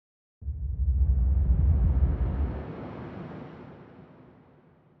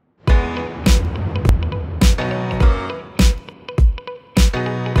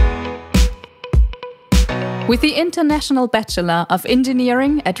With the International Bachelor of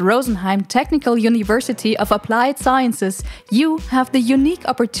Engineering at Rosenheim Technical University of Applied Sciences, you have the unique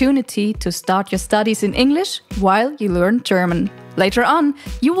opportunity to start your studies in English while you learn German. Later on,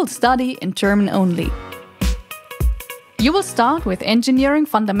 you will study in German only. You will start with engineering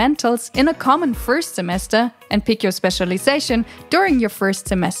fundamentals in a common first semester and pick your specialization during your first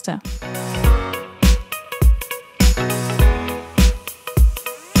semester.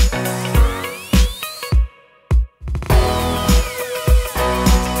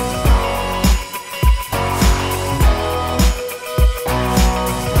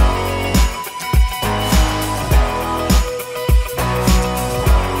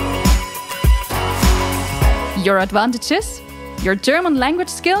 Your advantages? Your German language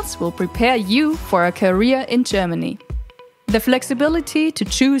skills will prepare you for a career in Germany. The flexibility to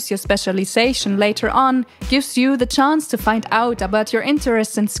choose your specialization later on gives you the chance to find out about your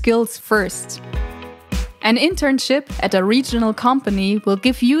interests and skills first. An internship at a regional company will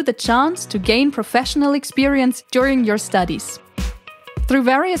give you the chance to gain professional experience during your studies. Through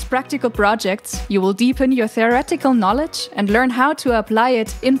various practical projects, you will deepen your theoretical knowledge and learn how to apply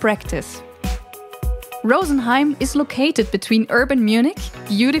it in practice. Rosenheim is located between urban Munich,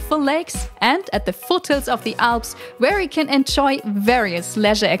 beautiful lakes, and at the foothills of the Alps, where you can enjoy various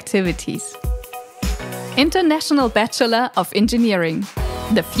leisure activities. International Bachelor of Engineering.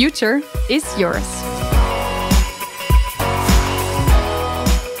 The future is yours.